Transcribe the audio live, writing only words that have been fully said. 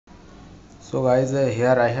So guys,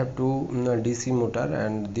 here I have two DC motor,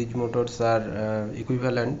 and these motors are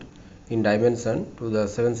equivalent in dimension to the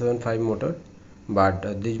 775 motor,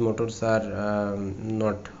 but these motors are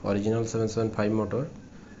not original 775 motor.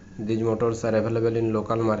 These motors are available in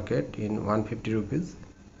local market in 150 rupees,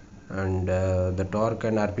 and the torque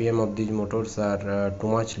and RPM of these motors are too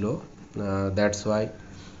much low. That's why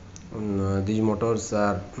these motors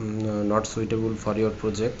are not suitable for your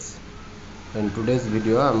projects. In today's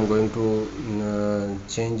video I'm going to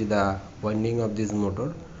change the winding of this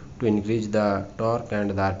motor to increase the torque and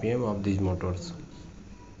the RPM of these motors.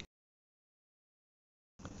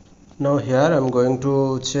 Now here I'm going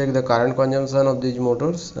to check the current consumption of these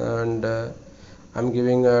motors, and I'm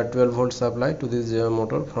giving a 12 volt supply to this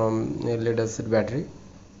motor from a lead acid battery,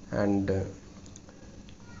 and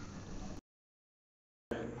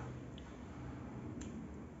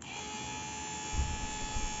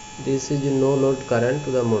this is no load current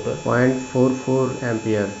to the motor, 0.44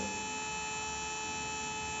 ampere,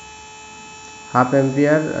 half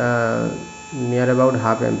ampere, near about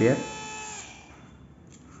half ampere.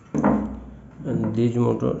 And this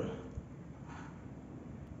motor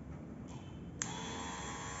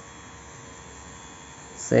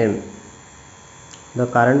same, the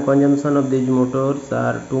current consumption of these motors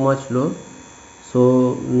are too much low,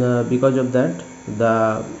 so because of that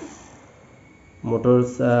the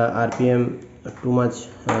motors RPM too much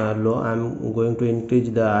low. I'm going to increase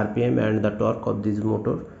the RPM and the torque of this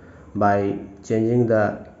motor by changing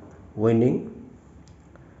the winding.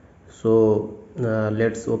 So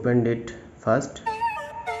let's open it first.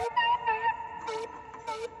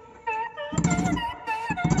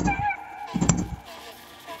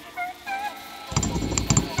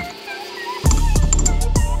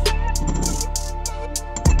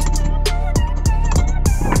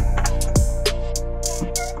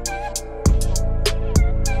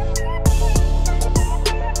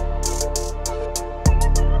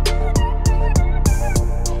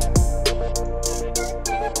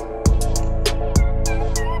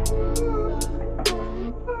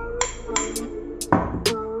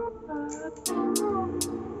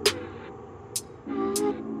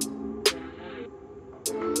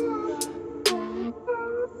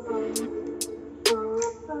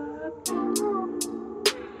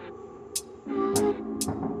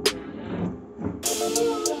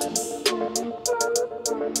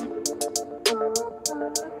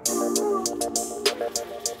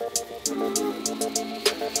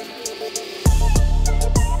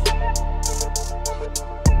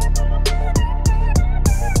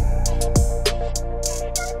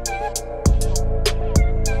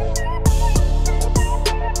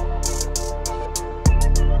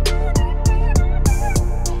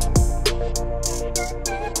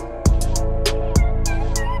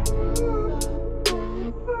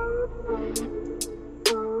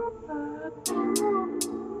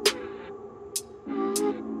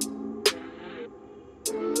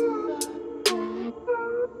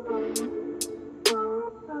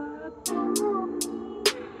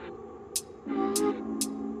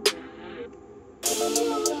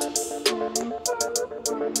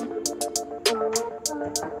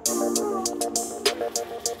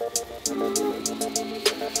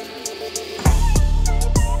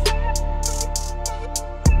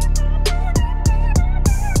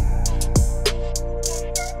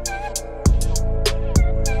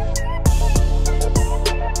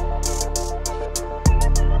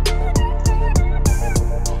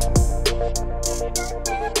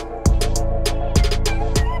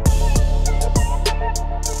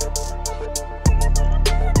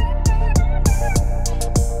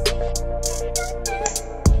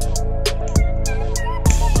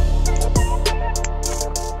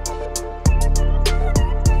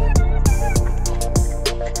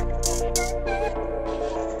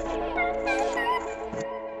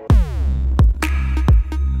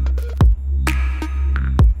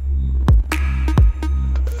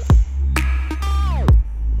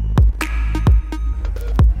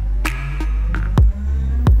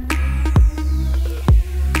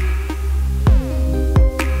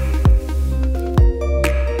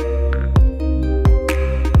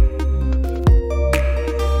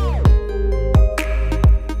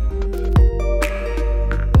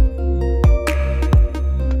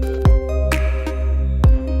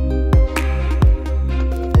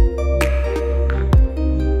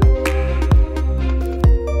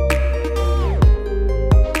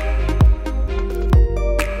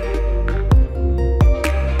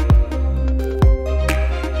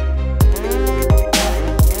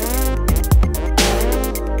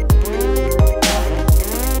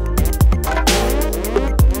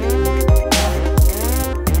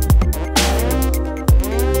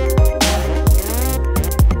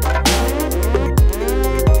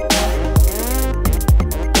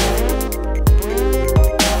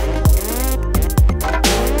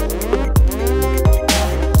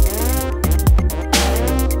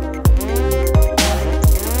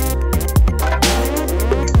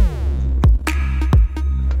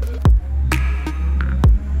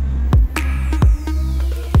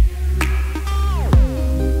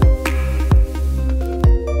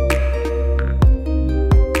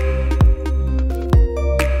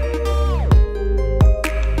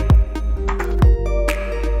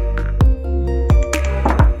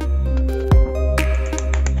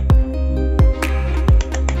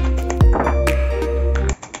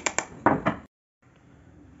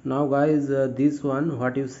 Now guys, this one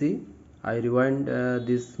what you see, I rewind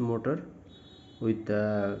this motor with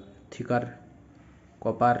thicker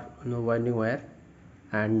copper winding wire,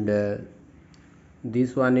 and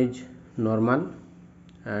this one is normal,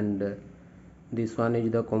 and this one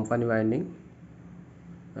is the company winding.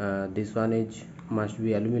 This one is must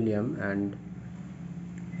be aluminum, and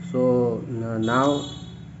so now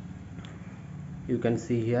you can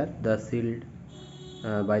see here the sealed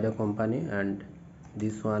by the company, and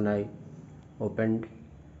this one I opened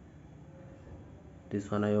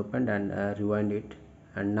and rewind it.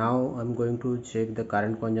 And now I'm going to check the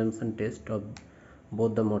current consumption test of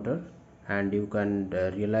both the motor, and you can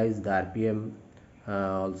realize the RPM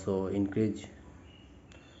also increase.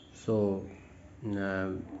 So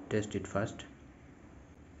test it first.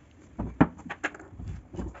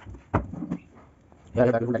 Yeah, I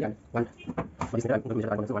will and one. But this I'm going to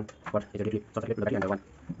measure one. What is directly short circuit to the battery and one.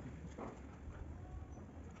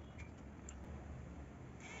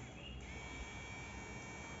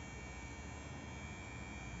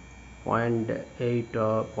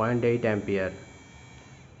 0.8 ampere.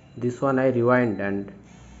 This one I rewind, and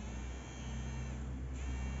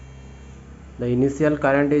the initial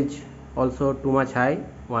current is also too much high,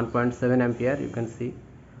 1.7 ampere. You can see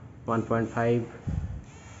 1.5,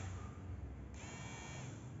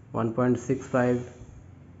 1.65,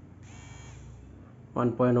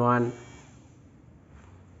 1.1.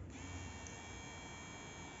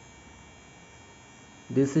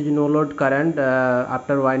 This is no load current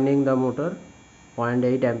after winding the motor,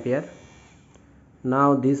 0.8 ampere.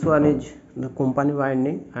 Now this one is the company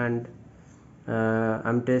winding, and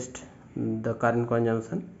I'm test the current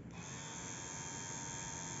consumption,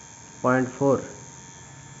 0.4.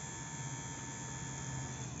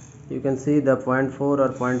 You can see the 0.4 or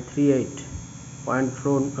 0.38,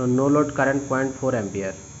 0.4 no load current, 0.4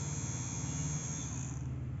 ampere.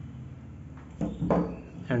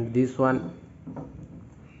 And this one,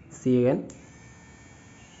 see again,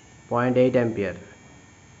 0.8 ampere.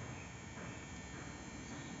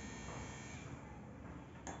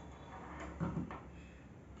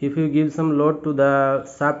 If you give some load to the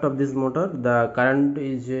shaft of this motor, the current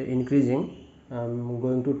is increasing. I'm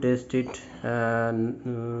going to test it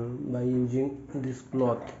by using this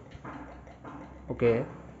cloth. Okay,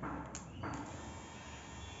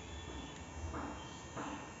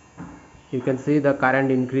 you can see the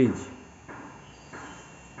current increase,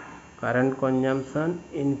 current consumption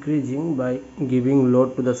increasing by giving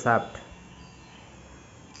load to the shaft.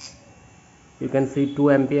 You can see 2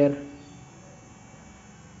 ampere.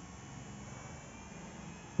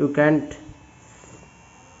 You can't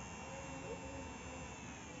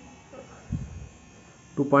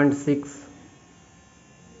 2.6,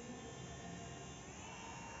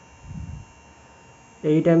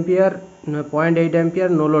 8 ampere, 0.8 ampere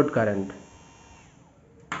no load current.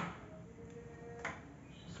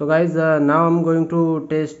 So guys, now I'm going to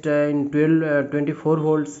test in 24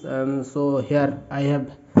 volts. So here I have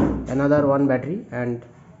another one battery, and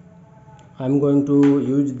I'm going to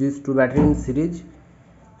use these two batteries in series.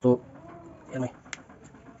 So here my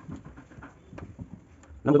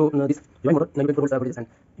now go this join motor 94 volts voltage, and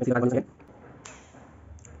you see the current again.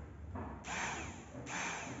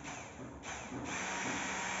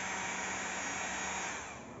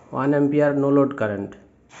 1 ampere no load current.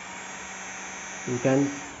 You can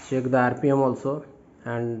check the RPM also,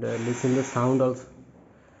 and listen the sound also,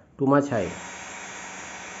 too much high.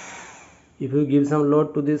 If you give some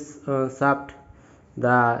load to this shaft,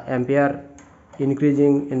 the ampere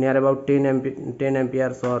increasing near about 10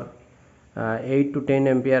 amperes or 8 to 10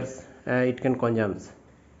 amperes it can consume.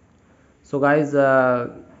 So guys,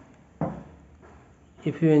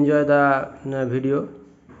 if you enjoy the video,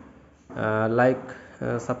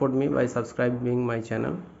 support me by subscribing my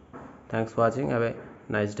channel. Thanks for watching. Have a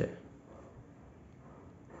nice day.